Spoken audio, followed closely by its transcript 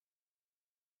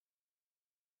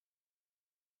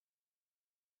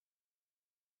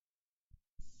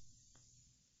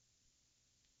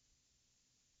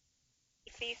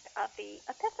Feast of the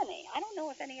Epiphany. I don't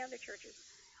know if any other churches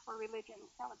or religions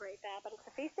celebrate that, but it's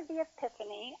the Feast of the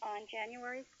Epiphany on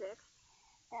January 6th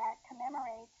that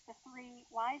commemorates the three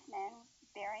wise men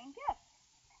bearing gifts.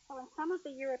 So in some of the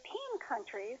European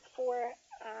countries, for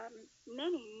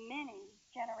many, many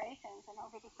generations and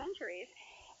over the centuries,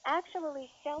 actually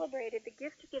celebrated the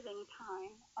gift-giving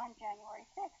time on January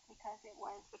 6th because it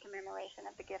was the commemoration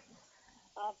of the gifts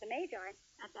of the Magi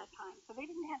at that time. So they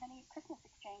didn't have any Christmas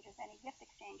exchanges, any gift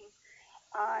exchanges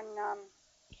on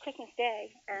Christmas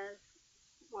Day, as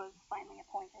was finally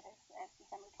appointed as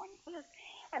December 25th.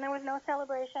 And there was no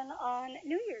celebration on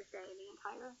New Year's Day. The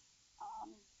entire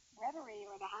reverie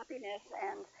or the happiness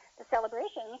and the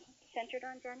celebrations centered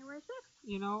on January 6th.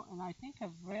 You know, and I think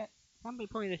I've read, somebody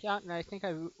pointed this out, and I think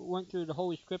I went through the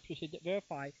Holy Scriptures to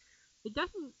verify. It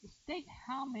doesn't state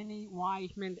how many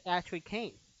wise men actually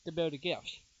came to bear the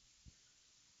gifts.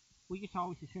 We just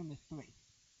always assume it's three.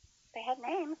 They had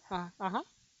names. Uh-huh.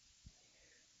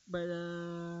 But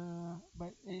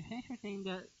it's interesting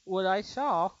that what I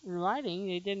saw in writing,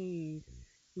 they didn't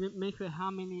mention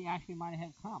how many actually might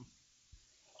have come.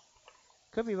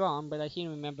 Could be wrong, but I seem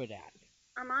to remember that.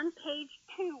 I'm on page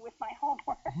 2 with my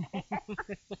homework.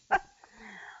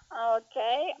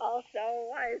 Okay, also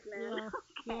wise men. Yeah,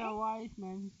 Okay. yeah, wise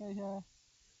men.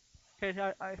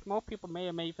 Because most people may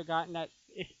have forgotten that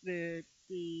it's the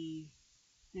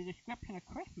description of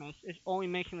Christmas is only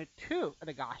mentioned in 2 of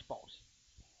the Gospels,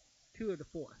 2 of the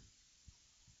 4,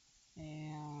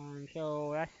 and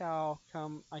so that's how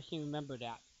come I can remember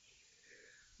that.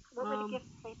 What were the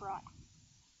gifts they brought?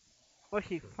 Let's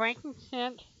see,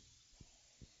 frankincense,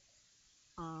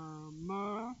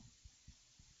 myrrh,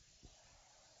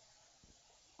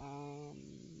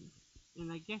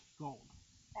 and I guess gold.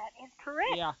 That is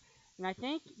correct. Yeah, and I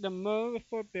think the myrrh is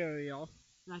for burial,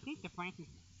 and I think the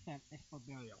frankincense is for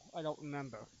burial. I don't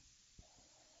remember.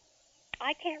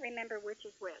 I can't remember which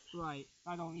is which. Right,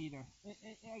 I don't either.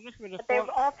 I guess with the But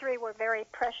all three were very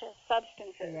precious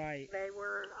substances. Right. They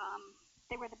were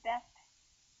the best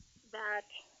that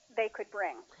they could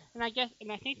bring. And I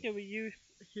think they were used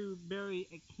to bury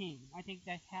a king. I think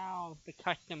that's how the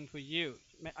customs were used.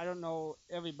 I don't know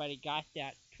everybody got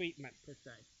that treatment per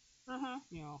se.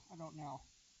 You know, I don't know.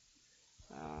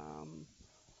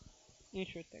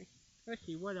 Interesting. Let's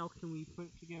see, what else can we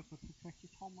put together for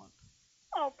Patricia's homework?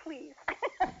 Oh, please.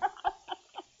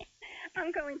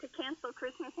 I'm going to cancel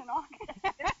Christmas in August.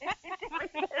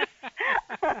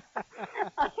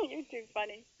 You're too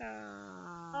funny.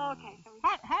 Okay. So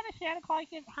how does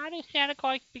Santa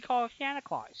Claus be called Santa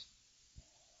Claus?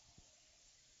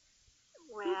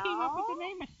 Well, who came up with the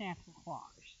name of Santa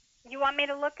Claus? You want me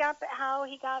to look up how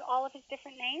he got all of his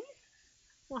different names?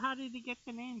 Well, how did he get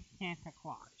the name Santa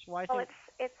Claus?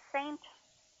 It's Saint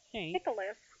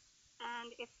Nicholas,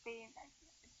 and it's the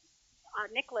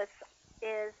Nicholas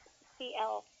is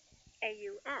Claus.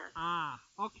 Ah,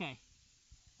 okay.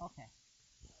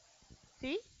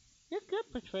 See, you're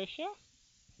good, Patricia.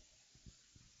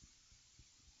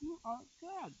 You are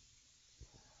good.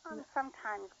 I'm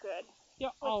sometimes good.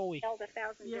 You're always spelled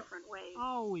 1,000 different ways.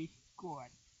 Always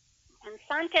good. And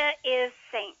Santa is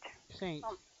Saint. Saint.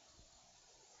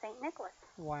 Saint Nicholas.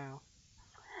 Wow.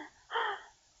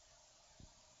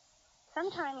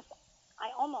 Sometimes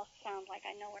I almost sound like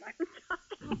I know what I'm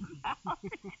talking about.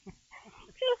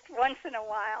 Just once in a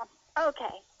while.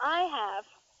 Okay, I have.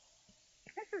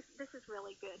 This is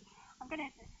really good. I'm going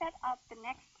to set up the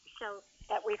next show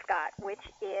that we've got, which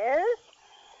is.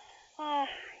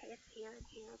 It's here.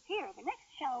 The next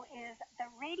show is the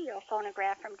radio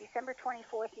phonograph from December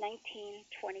 24th,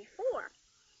 1924.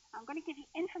 I'm going to give you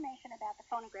information about the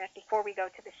phonograph before we go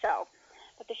to the show.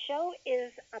 But the show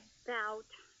is about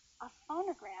a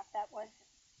phonograph that was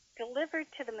delivered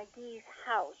to the McGee's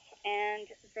house, and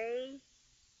they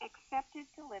accepted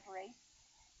delivery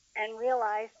and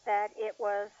realized that it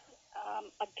was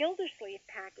a Gildersleeve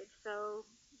package. So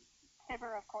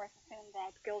Fibber, of course, assumed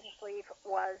that Gildersleeve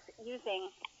was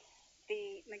using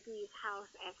the McGee's house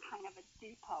as kind of a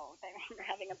depot. They were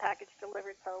having a package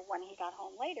delivered, so when he got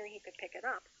home later, he could pick it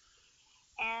up.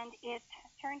 And it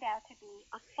turned out to be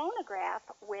a phonograph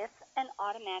with an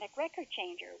automatic record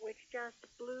changer, which just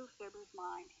blew Fibber's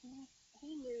mind.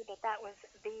 He knew that was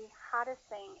the hottest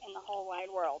thing in the whole wide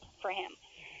world for him.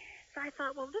 So I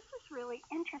thought, well, this is really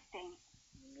interesting.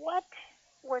 What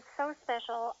was so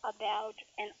special about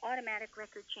an automatic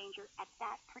record changer at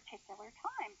that particular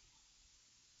time?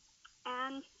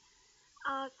 And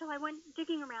so I went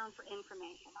digging around for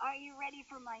information. Are you ready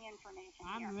for my information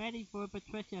here? I'm ready for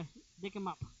Patricia. Dig them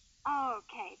up.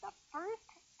 Okay, the first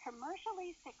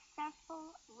commercially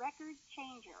successful record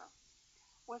changer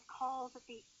was called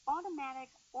the Automatic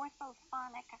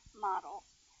Orthophonic Model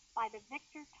by the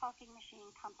Victor Talking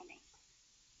Machine Company.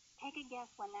 Take a guess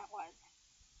when that was.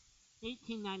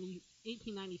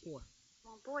 1894.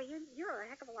 Well, boy, you're a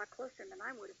heck of a lot closer than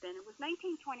I would have been. It was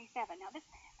 1927. Now,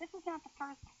 this is not the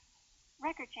first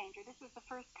record changer. This was the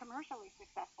first commercially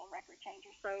successful record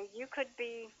changer, so you could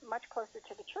be much closer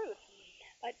to the truth.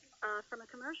 But from a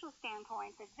commercial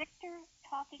standpoint, the Victor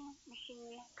Talking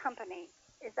Machine Company,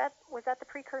 was that the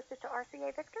precursor to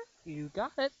RCA Victor? You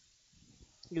got it.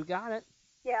 You got it.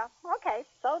 Yeah, okay.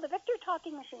 So the Victor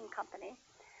Talking Machine Company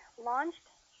launched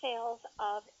sales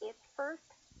of its first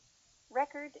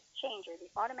record changer, the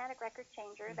automatic record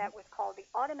changer that was called the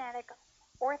Automatic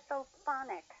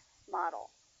Orthophonic Model.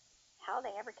 How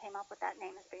they ever came up with that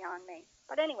name is beyond me.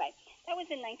 But anyway, that was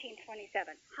in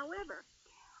 1927. However,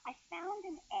 I found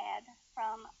an ad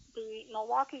from the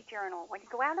Milwaukee Journal. When you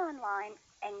go out online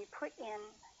and you put in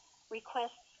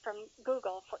requests from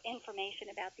Google for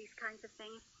information about these kinds of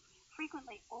things,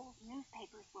 frequently old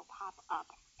newspapers will pop up,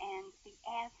 and the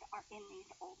ads are in these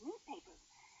old newspapers,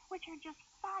 which are just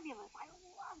fabulous. I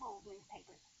love old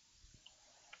newspapers.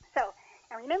 So,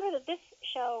 now remember that this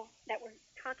show that we're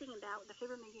talking about, the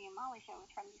Fibber, McGee, and Molly show,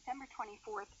 is from December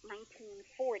 24th,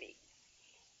 1940.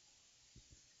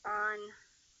 On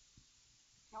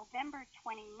November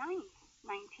 29th,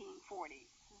 1940,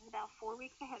 this is about 4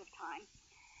 weeks ahead of time,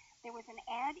 there was an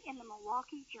ad in the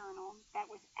Milwaukee Journal that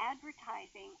was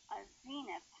advertising a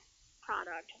Zenith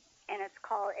product, and it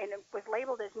was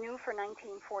labeled as new for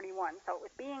 1941. So it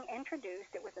was being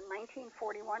introduced. It was a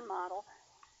 1941 model,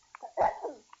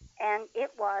 and it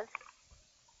was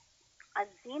a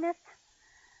Zenith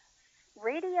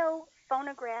radio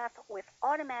phonograph with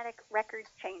automatic record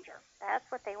changer. That's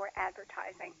what they were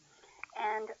advertising.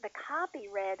 And the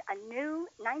copy read, a new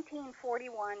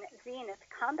 1941 Zenith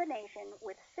combination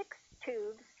with 6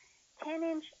 tubes,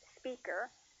 10-inch speaker,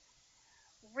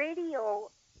 radio,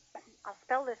 I'll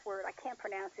spell this word, I can't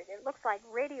pronounce it. It looks like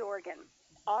radio organ,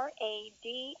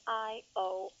 RADIORGAN,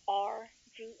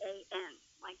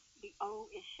 like the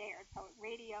O is shared, so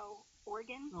radio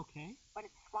organ, Okay. but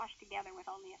it's squashed together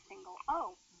with only a single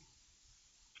O.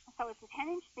 So it's a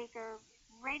 10-inch speaker,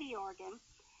 radio organ,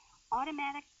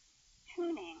 automatic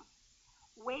tuning,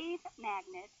 wave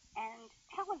magnet, and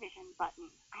television button.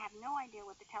 I have no idea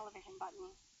what the television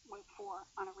button was for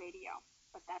on a radio,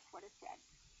 but that's what it said.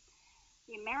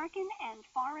 The American and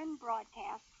foreign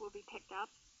broadcasts will be picked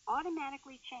up,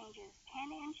 automatically changes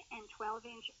 10-inch and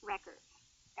 12-inch records.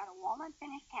 Got a walnut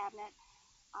finish cabinet,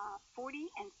 40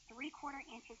 and 3/4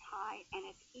 inches high, and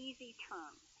it's easy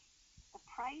turns. The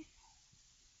price,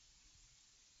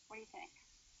 what do you think?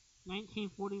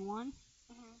 1941.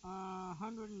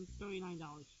 $139.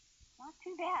 Not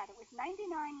too bad. It was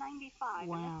 $99.95.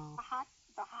 Wow. And this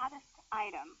is the hottest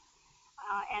item,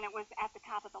 and it was at the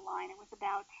top of the line. It was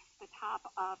about the top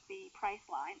of the price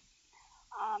line,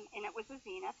 and it was a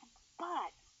Zenith.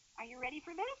 But are you ready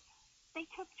for this? They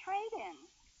took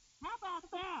trade-ins. How about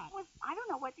that? I don't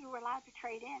know what you were allowed to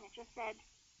trade in. It just said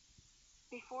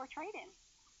before trade-in.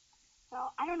 So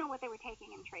I don't know what they were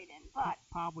taking in trade-in, but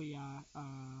probably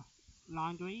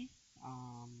laundry,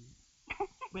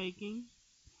 baking.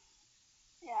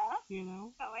 Yeah. You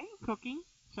know. Sewing. Cooking,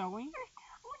 sewing.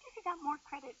 I wonder if you got more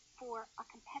credit for a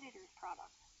competitor's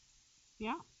product.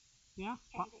 Yeah. Yeah.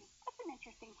 Changing. That's an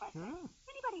interesting question. Sure. If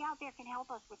anybody out there can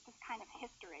help us with this kind of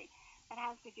history that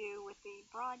has to do with the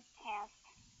broadcast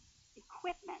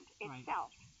equipment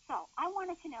itself. Right. So I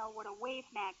wanted to know what a wave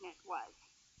magnet was.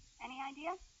 Any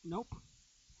idea? Nope.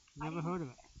 Never heard of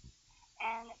it.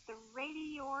 And the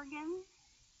radio organ,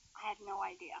 I had no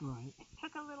idea. Right. It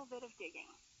took a little bit of digging.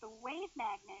 The wave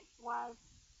magnet was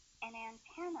an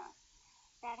antenna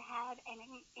that had an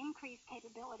increased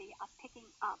capability of picking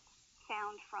up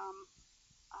sound from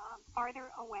farther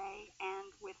away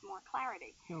and with more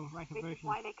clarity. So, like a which version. is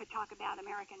why they could talk about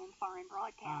American and foreign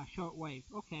broadcasts. Short wave.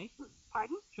 Okay.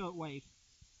 Pardon? Short wave.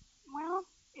 Well,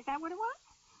 is that what it was?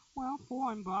 Well,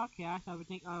 foreign broadcast, I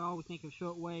always think of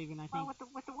short wave, and I think. Well,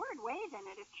 with the word wave in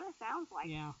it, it sure sounds like.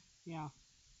 Yeah.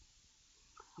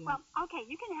 Well, okay,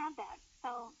 you can have that.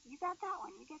 So you got that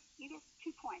one. You get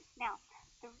 2 points. Now,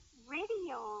 the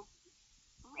radio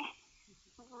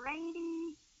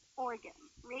organ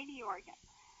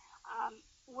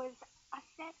was a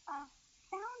set of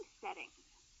sound settings.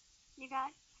 You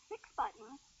got 6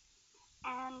 buttons,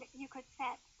 and you could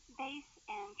set bass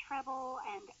and treble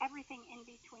and everything in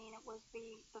between. It was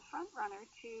the front runner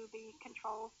to the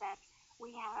controls that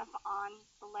we have on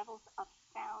the levels of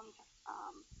sound,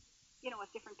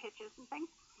 with different pitches and things.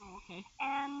 Oh, okay.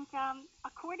 And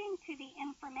according to the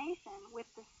information, with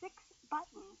the 6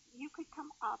 buttons, you could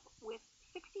come up with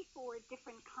 64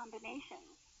 different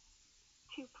combinations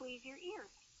to please your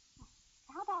ears.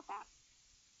 How about that?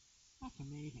 That's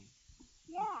amazing.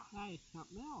 Yeah. That is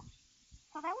something else.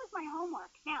 So that was my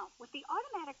homework. Now, with the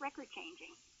automatic record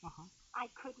changing, I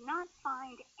could not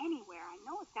find anywhere, I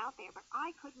know it's out there, but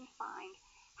I couldn't find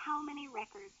how many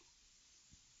records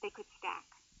they could stack.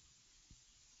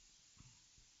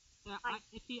 Yeah,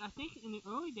 I think in the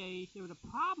early days there was a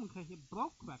problem because it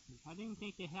broke records. I didn't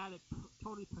think they had it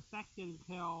totally perfected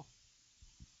until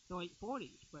the late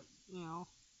 40s, but, you know.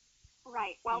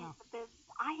 Right. Well, yeah.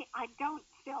 I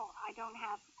don't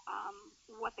have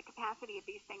what the capacity of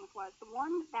these things was. The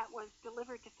one that was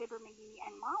delivered to Fibber McGee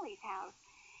and Molly's house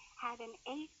had an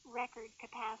 8-record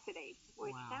capacity,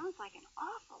 which sounds like an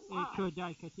awful lot. It sure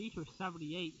does, because these were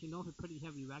 78s, and those are pretty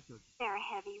heavy records. They're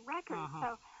heavy records.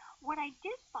 So what I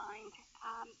did find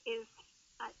is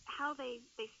how they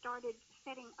started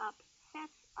setting up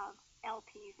sets of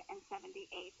LPs and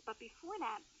 78s. But before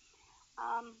that,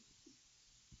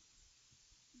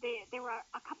 there were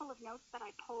a couple of notes that I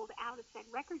pulled out. It said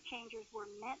record changers were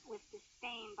met with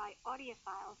disdain by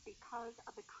audiophiles because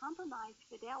of the compromised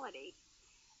fidelity.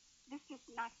 This just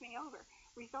knocks me over.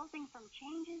 Resulting from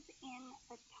changes in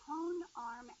the tone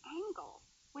arm angle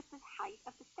with the height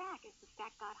of the stack. As the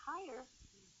stack got higher,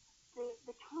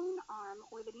 the tone arm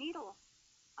or the needle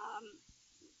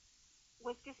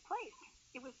was displaced.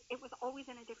 It was always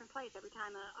in a different place every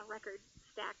time a record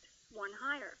stacked one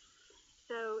higher.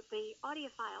 So the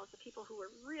audiophiles, the people who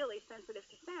were really sensitive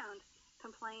to sound,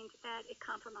 complained that it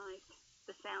compromised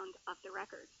the sound of the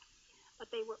records.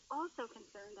 But they were also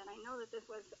concerned, and I know that this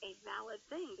was a valid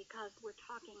thing because we're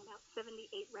talking about 78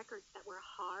 records that were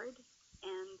hard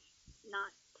and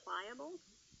not pliable.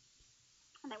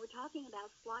 And they were talking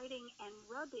about sliding and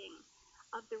rubbing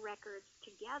of the records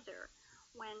together.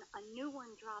 When a new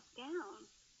one dropped down,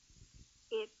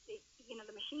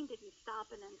 the machine didn't stop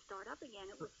and then start up again.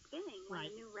 It was spinning when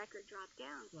a new record dropped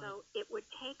down. Right. So it would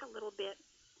take a little bit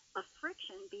of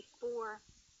friction before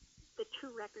the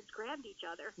two records grabbed each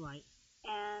other. Right.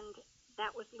 And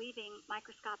that was leaving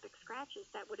microscopic scratches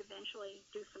that would eventually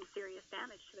do some serious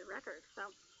damage to the record. So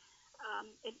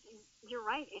you're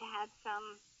right. It had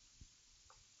some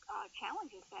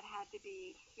challenges that had to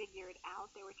be figured out.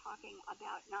 They were talking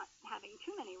about not having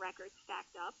too many records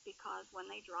stacked up because when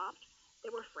they dropped, they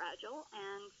were fragile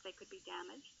and they could be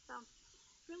damaged. So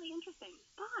really interesting.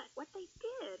 But what they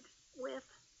did with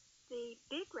the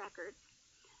big records,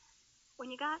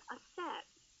 when you got a set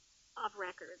of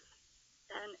records,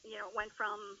 and it went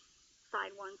from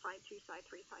side 1, side 2, side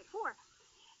 3, side 4.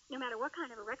 No matter what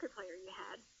kind of a record player you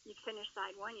had, you'd finish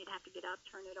side 1, you'd have to get up,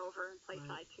 turn it over, and play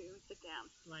side 2, and sit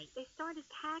down. Right. They started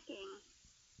packing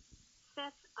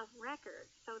sets of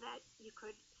records so that you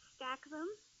could stack them,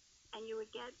 and you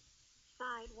would get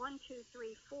side 1, 2,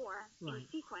 3, 4 in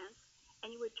sequence,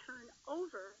 and you would turn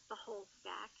over the whole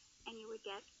stack, and you would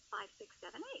get 5, 6,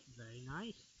 7, 8. Very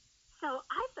nice. So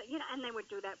I thought, and they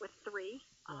would do that with 3.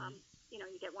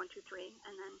 You get 1, 2, 3,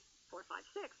 and then 4, 5,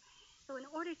 6. So in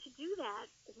order to do that,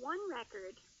 one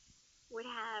record would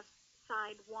have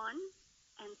side 1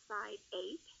 and side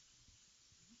 8.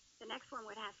 The next one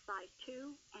would have side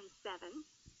 2 and 7,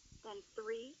 then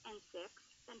 3 and 6,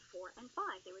 then 4 and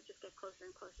 5. They would just get closer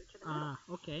and closer to the middle.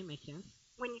 Okay, makes sense.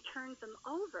 When you turned them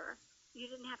over, you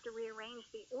didn't have to rearrange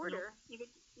the order. Nope. You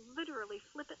could literally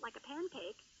flip it like a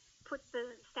pancake,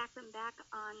 stack them back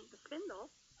on the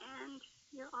spindle, and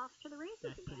you're off to the races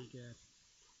again. That's pretty good.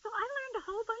 So I learned a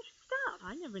whole bunch of stuff.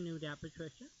 I never knew that,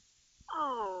 Patricia.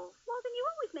 Oh, well, then you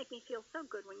always make me feel so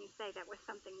good when you say that was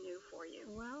something new for you.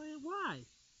 Well, it was.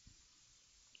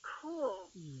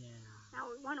 Cool. Yeah. Now,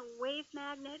 we want a wave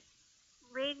magnet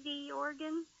radio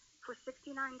organ for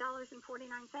 $69.49?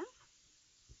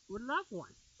 Would love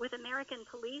one. With American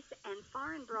police and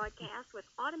foreign broadcast with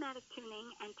automatic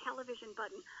tuning and television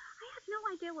button. I have no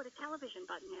idea what a television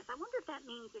button is. I wonder if that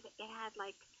means it had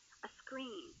like a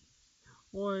screen.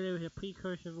 Or there was a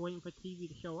precursor waiting for TV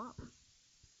to show up.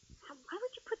 Why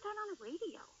would you put that on a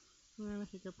radio? Well,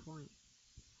 that's a good point.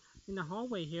 In the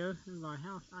hallway here in our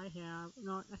house, I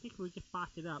think we just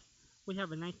boxed it up. We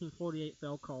have a 1948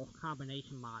 Velcro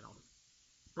combination model.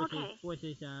 Which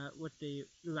is with the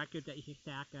record that you can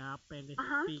stack up and the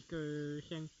speakers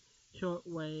and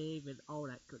shortwave and all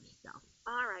that good stuff.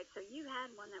 All right, so you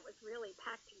had one that was really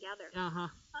packed together.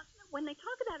 When they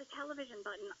talk about a television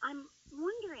button, I'm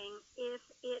wondering if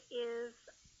it is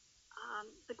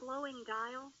the glowing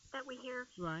dial that we hear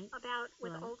about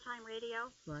with old-time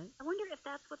radio. Right. I wonder if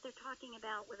that's what they're talking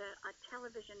about with a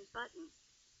television button.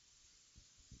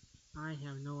 I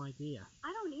have no idea.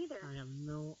 I don't either. I have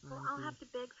no Well, idea. I'll have to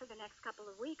beg for the next couple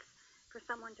of weeks for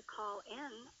someone to call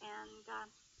in and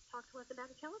talk to us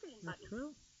about a television That's button.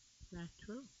 true. That's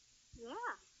true.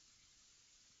 Yeah.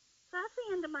 So that's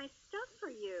the end of my stuff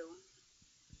for you.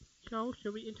 So,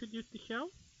 should we introduce the show?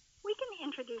 We can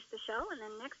introduce the show, and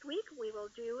then next week we will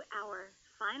do our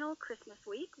final Christmas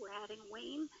week. We're adding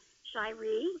Wayne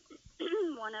Shiree,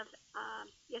 one of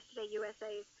Yesterday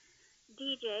USA's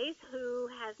DJs, who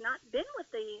has not been with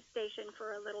the station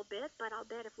for a little bit, but I'll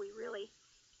bet if we really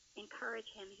encourage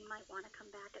him, he might want to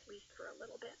come back at least for a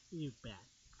little bit. You bet.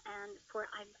 And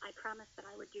I promised that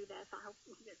I would do this. I hope,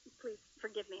 please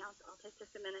forgive me. I'll take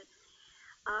just a minute.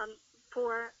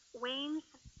 For Wayne's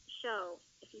show,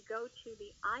 if you go to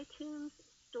the iTunes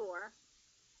store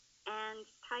and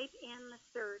type in the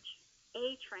search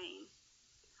A Train,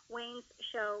 Wayne's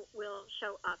show will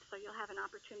show up, so you'll have an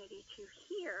opportunity to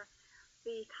hear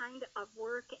the kind of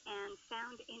work and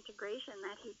sound integration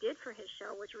that he did for his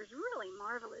show, which was really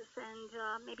marvelous.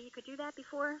 And maybe you could do that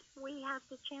before we have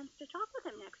the chance to talk with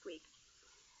him next week.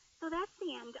 So that's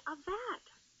the end of that.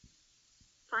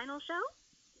 Final show?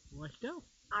 Let's go.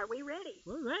 Are we ready?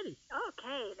 We're ready.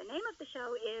 Okay, the name of the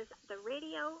show is The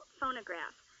Radio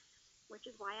Phonograph, which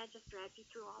is why I just dragged you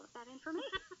through all of that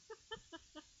information.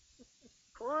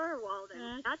 Poor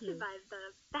Walden. Got you by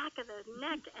the back of the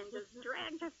neck and just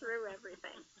dragged her through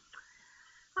everything.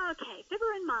 Okay,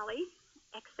 Fibber and Molly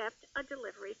accept a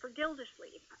delivery for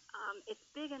Gildersleeve. It's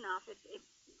big enough.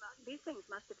 These things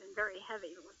must have been very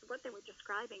heavy. What they were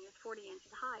describing as 40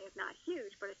 inches high is not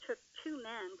huge, but it took 2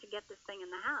 men to get this thing in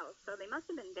the house, so they must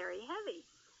have been very heavy.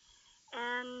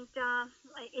 And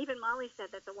even Molly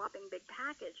said that's a whopping big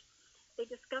package. They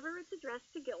discover it's addressed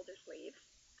to Gildersleeve,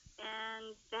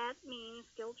 and that means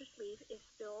Gildersleeve is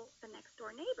still the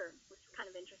next-door neighbor, which is kind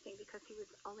of interesting because he was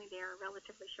only there a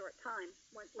relatively short time,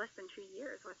 less than 2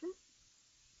 years, wasn't it?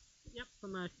 Yep,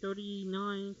 from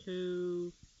 39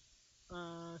 to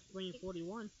spring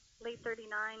 41. Late 39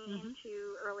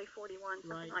 into early 41,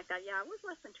 something Right. like that. Yeah, it was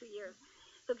less than 2 years.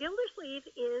 So Gildersleeve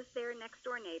is their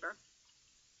next-door neighbor,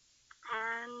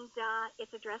 and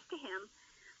it's addressed to him,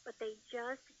 but they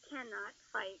just cannot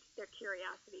fight their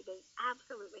curiosity. They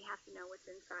absolutely have to know what's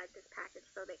inside this package.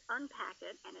 So they unpack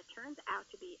it, and it turns out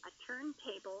to be a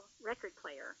turntable record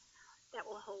player that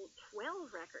will hold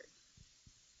 12 records.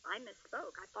 I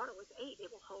misspoke. I thought it was 8.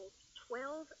 It will hold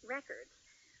 12 records.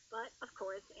 But, of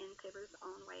course, in Fibber's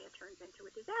own way, it turns into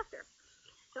a disaster.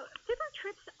 So Fibber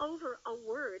trips over a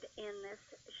word in this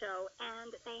show,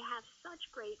 and they have such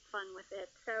great fun with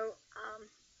it. So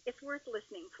it's worth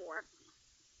listening for.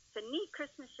 It's a neat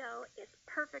Christmas show. It's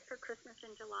perfect for Christmas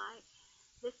in July.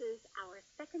 This is our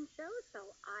second show,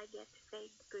 so I get to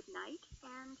say good night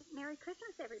and Merry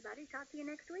Christmas, everybody. Talk to you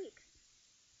next week.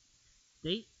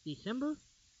 Date December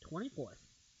 24th,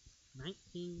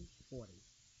 1940.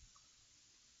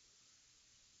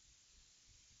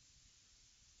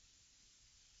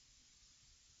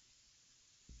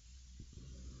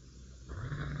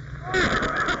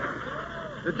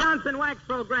 The Johnson Wax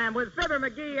Program with Fibber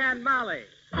McGee and Molly.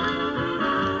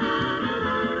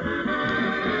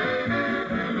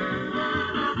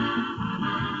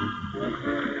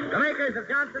 The makers of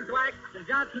Johnson's Wax and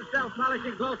Johnson's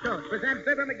Self-Polishing Glow Coat present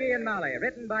Fibber McGee and Molly,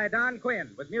 written by Don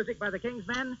Quinn, with music by the King's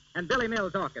Men and Billy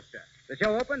Mills Orchestra. The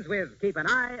show opens with Keep an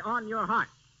Eye on Your Heart.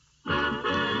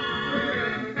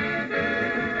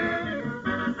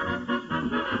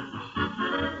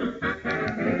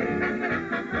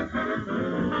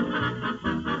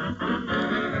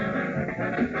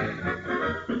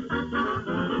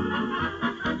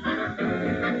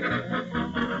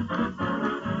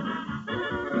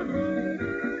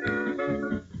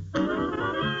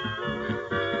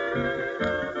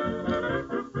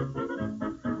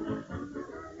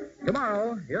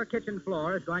 Tomorrow, your kitchen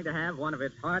floor is going to have one of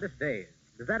its hardest days.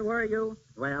 Does that worry you?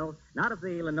 Well, not if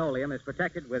the linoleum is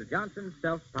protected with Johnson's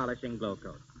Self-Polishing Glow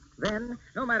Coat. Then,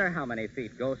 no matter how many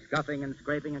feet go scuffing and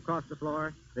scraping across the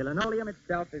floor, the linoleum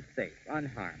itself is safe,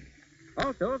 unharmed.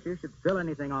 Also, if you should spill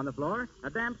anything on the floor, a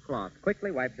damp cloth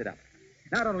quickly wipes it up.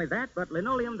 Not only that, but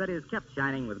linoleum that is kept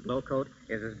shining with Glow Coat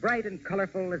is as bright and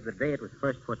colorful as the day it was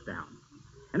first put down.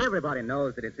 And everybody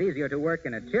knows that it's easier to work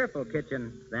in a cheerful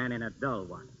kitchen than in a dull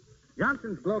one.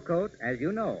 Johnson's Glow Coat, as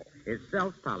you know, is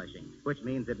self-polishing, which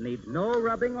means it needs no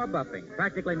rubbing or buffing,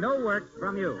 practically no work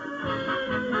from you.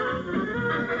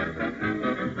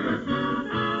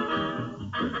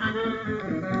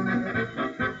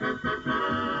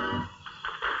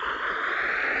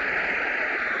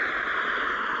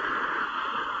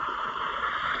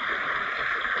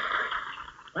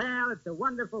 Well, it's a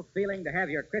wonderful wonderful feeling to have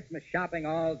your Christmas shopping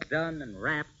all done and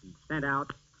wrapped and sent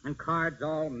out and cards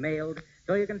all mailed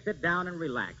so you can sit down and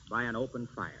relax by an open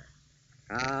fire?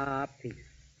 Ah, peace.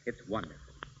 It's wonderful.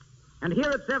 And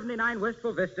here at 79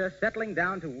 Wistful Vista, settling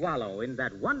down to wallow in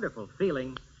that wonderful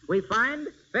feeling, we find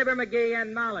Fibber McGee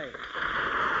and Molly.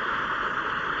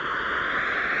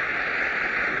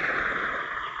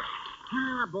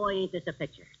 Ah, boy, ain't this a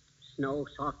picture. Snow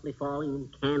softly falling,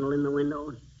 candle in the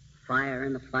window, fire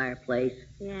in the fireplace.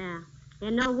 Yeah,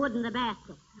 and no wood in the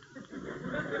basket.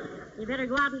 You better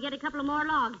go out and get a couple of more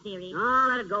logs, dearie. Oh,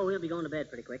 let it go. We'll be going to bed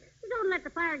pretty quick. You don't let the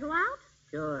fire go out.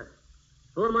 Sure.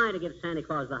 Who am I to give Santa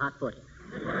Claus the hot foot?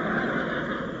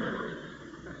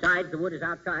 Besides, the wood is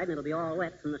outside and it'll be all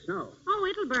wet from the snow. Oh,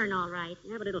 it'll burn all right.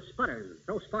 Yeah, but it'll sputter and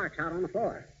throw sparks out on the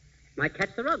floor. Might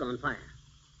catch the rug on fire.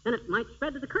 Then it might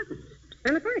spread to the curtains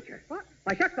and the furniture. What?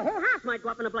 Why, shucks, the whole house might go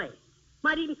up in a blaze.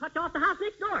 Might even touch off the house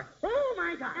next door. Oh,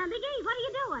 my God. McGee, what are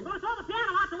you doing? Going to throw the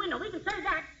piano out the window. We can save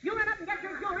that. You run up and get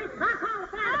your jewelry. I'll call the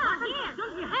fire Oh, department.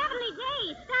 here. Heavenly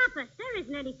days. Stop it. There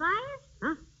isn't any fire.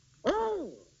 Huh?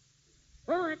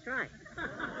 Oh, that's right.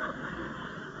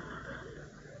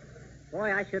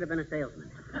 Boy, I should have been a salesman.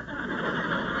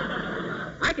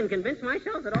 I can convince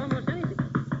myself at almost anything.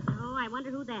 Oh, I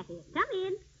wonder who that is. Come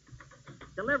in.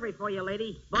 Delivery for you,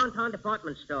 lady. Bonton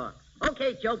Department Store.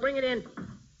 Okay, Joe, bring it in.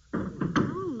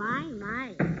 Oh, my.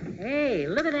 Hey,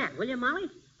 look at that, will you, Molly?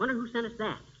 Wonder who sent us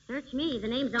that. Search me. The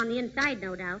name's on the inside,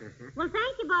 no doubt. Well,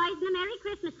 thank you, boys, and a Merry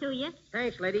Christmas to you.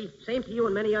 Thanks, lady. Same to you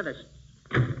and many others.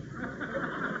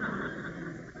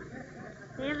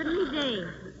 Heavenly days.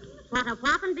 What a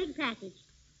whopping big package.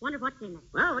 Wonder what's in it.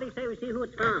 Well, what do you say we see who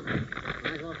it's from?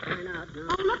 Might as well find out now.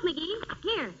 Oh, look,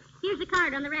 McGee. Here's the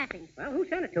card on the wrapping. Well, who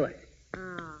sent it to us?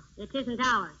 Oh, it isn't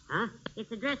ours. Huh?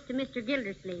 It's addressed to Mr.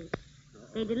 Gildersleeve.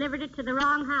 They delivered it to the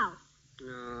wrong house.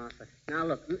 No, now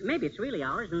look, maybe it's really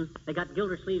ours, and they got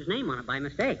Gildersleeve's name on it by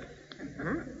mistake.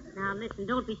 Huh? Now, listen,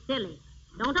 don't be silly.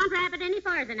 Don't unwrap it any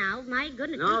farther now. My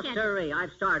goodness. No, we can't- sirree.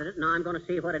 I've started it. Now I'm going to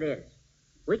see what it is.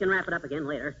 We can wrap it up again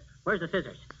later. Where's the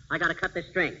scissors? I got to cut this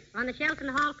string. On the shelf in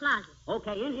the hall closet.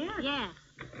 Okay, in here? Yeah.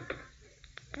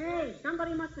 Hey,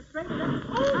 somebody must have straightened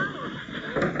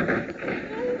it.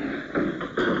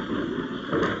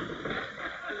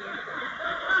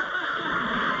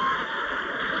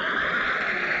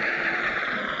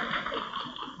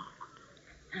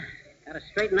 Got to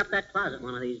straighten up that closet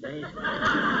one of these days.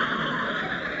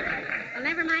 Well,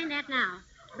 never mind that now.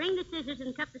 Bring the scissors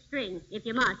and cut the string, if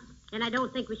you must. And I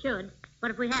don't think we should.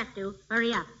 But if we have to,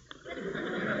 hurry up.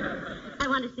 I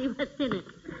want to see what's in it.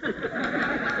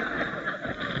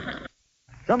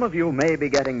 Some of you may be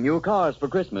getting new cars for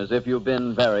Christmas if you've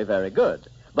been very, very good.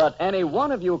 But any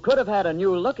one of you could have had a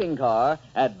new-looking car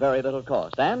at very little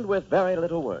cost and with very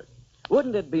little work.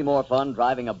 Wouldn't it be more fun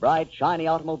driving a bright, shiny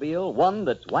automobile, one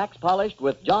that's wax-polished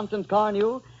with Johnson's Car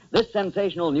New? This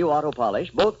sensational new auto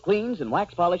polish both cleans and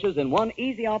wax polishes in one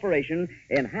easy operation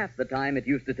in half the time it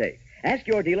used to take. Ask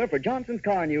your dealer for Johnson's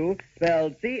Car New,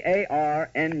 spelled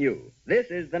C-A-R-N-U. This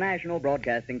is the National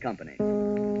Broadcasting Company.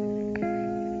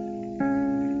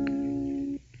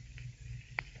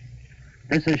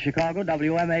 This is Chicago,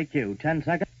 WMAQ. 10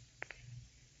 seconds.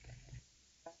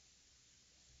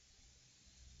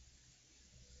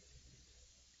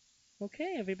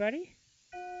 Okay, everybody.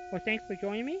 Well, thanks for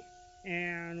joining me,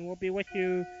 and we'll be with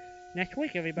you next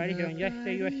week, everybody, here on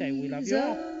Yesterday USA. We love you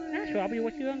all. Actually, I'll be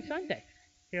with you on Sunday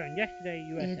here on Yesterday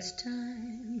USA. It's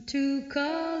time to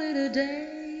call it a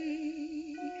day.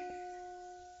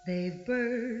 They've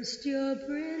burst your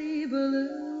pretty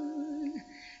balloon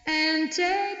and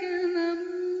taken the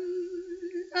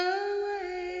moon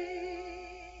away.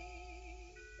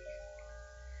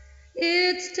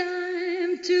 It's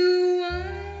time to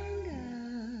wind up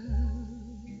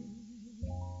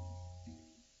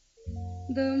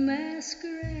the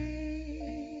masquerade.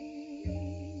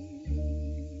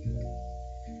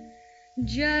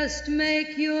 Just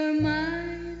make your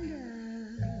mind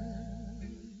up.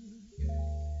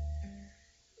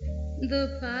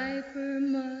 The piper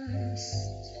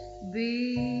must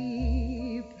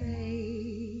be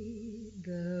paid.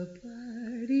 The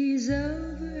party's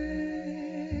over.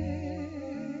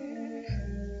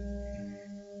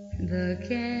 The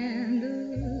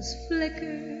candles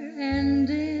flicker and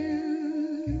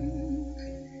dim.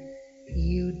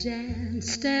 You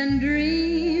danced and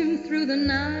dreamed through the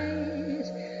night.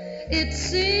 It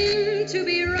seemed to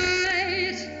be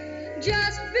right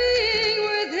just being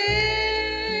with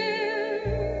him.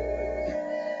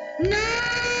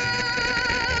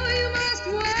 Now you must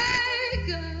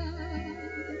wake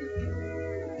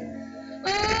up.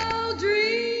 All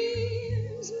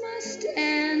dreams must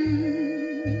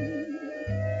end.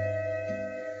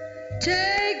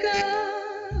 Take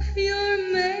off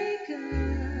your makeup.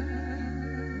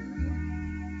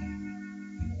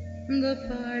 The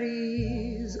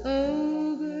party's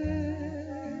over.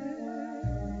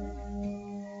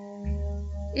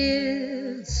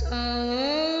 It's all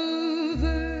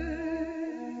over,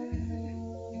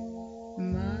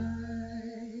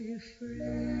 my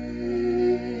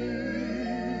friend.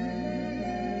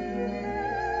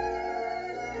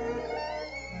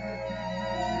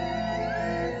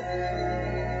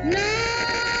 Now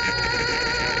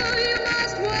you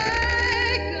must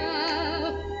wake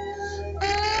up.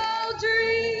 All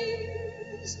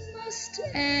dreams must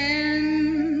end.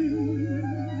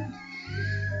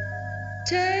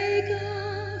 Take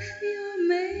off your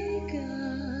makeup.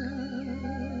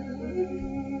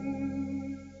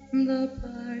 The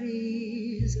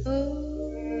party's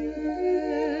over.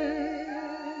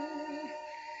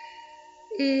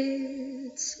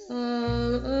 It's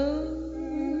all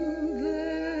over,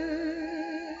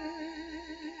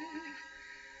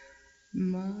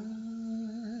 my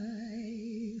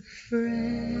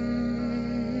friend.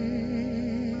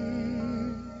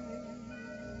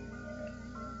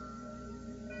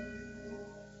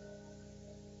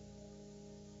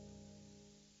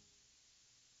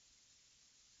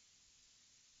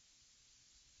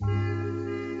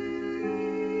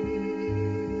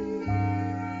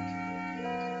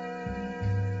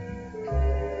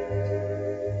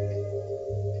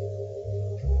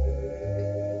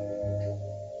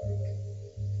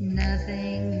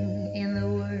 Nothing in the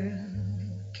world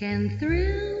can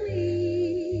thrill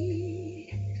me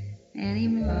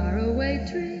anymore. Faraway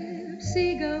trips,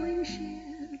 seagoing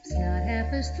ships, not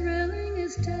half as thrilling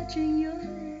as touching your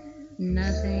lips.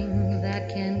 Nothing that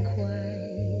can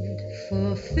quite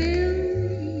fulfill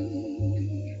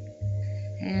me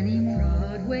anymore.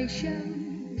 Broadway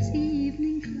shows,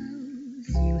 evening clothes,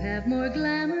 you have more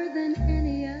glamour than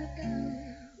any I've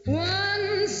known.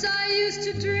 Once I used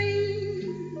to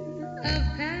dream of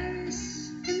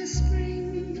Paris in the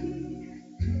spring,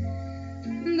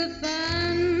 the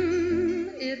fun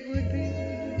it would be.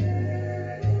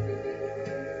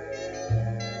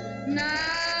 Now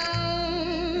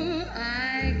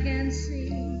I can see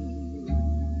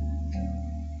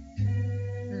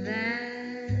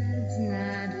that's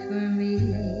not for me.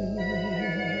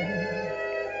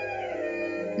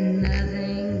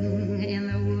 Nothing in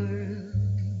the world.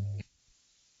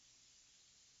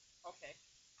 Okay,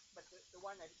 but the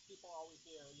one that people always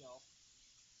hear,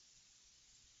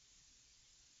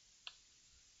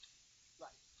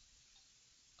 right,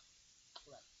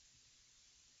 correct.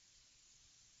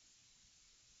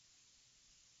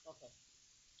 Okay.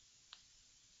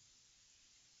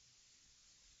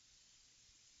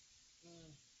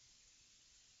 Mm,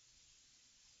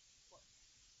 well,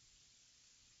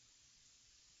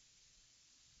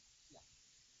 yeah.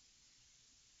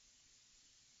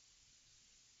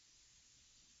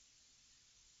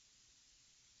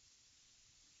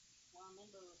 Well, I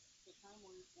remember the time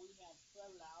when we had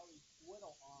Fred Lowry's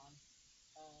Whittle on,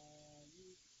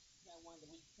 you had one of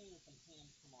the lead singers from Pam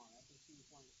come on. I think she was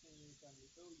one of the singers on the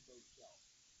early Bird show.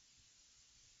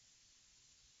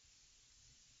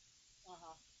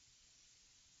 Uh-huh.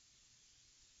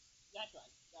 That's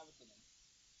right. That was the name.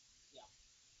 Yeah.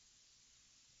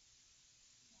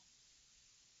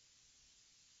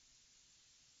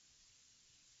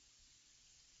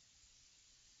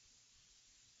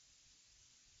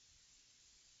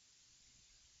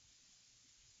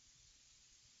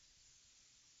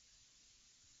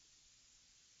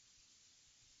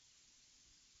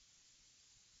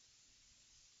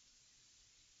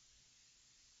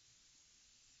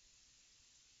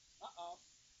 Uh-oh.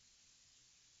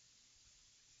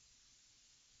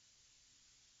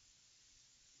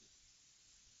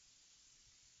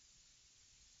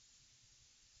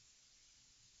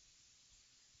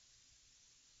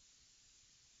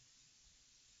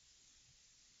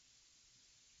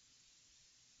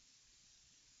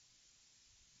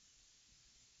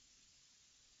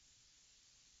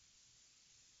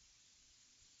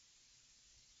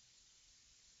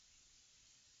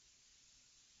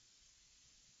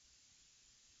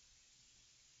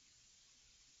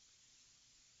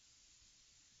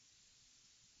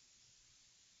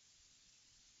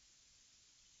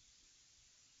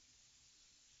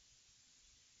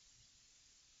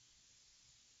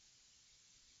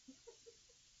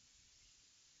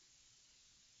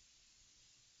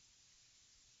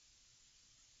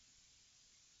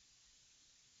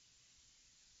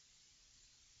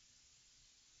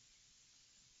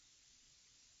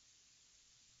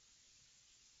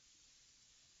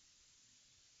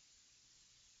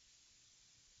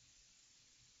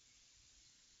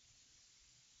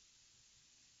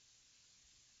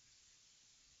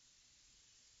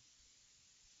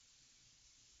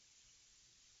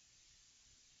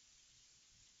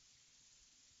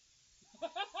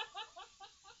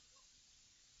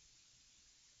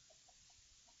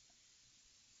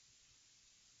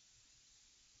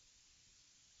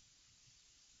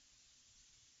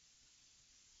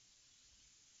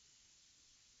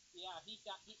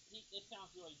 it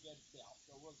sounds really good still,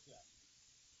 so we're good.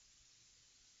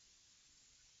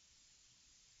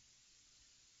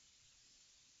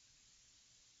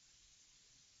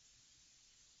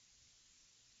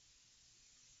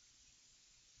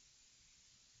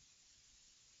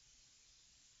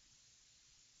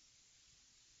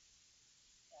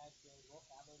 Actually, we'll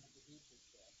have it in the producer's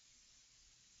chair.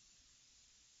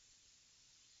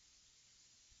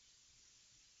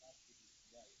 That should be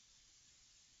great.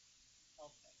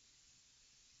 Okay.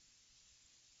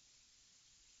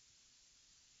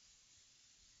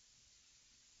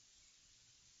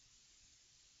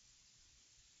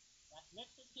 That's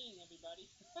Mr. King, everybody.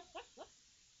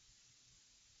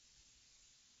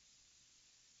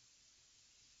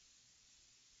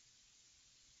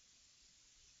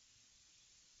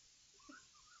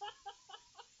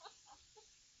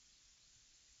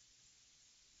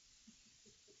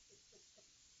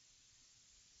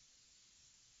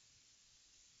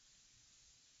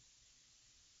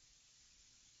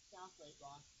 Sounds great,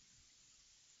 Ron.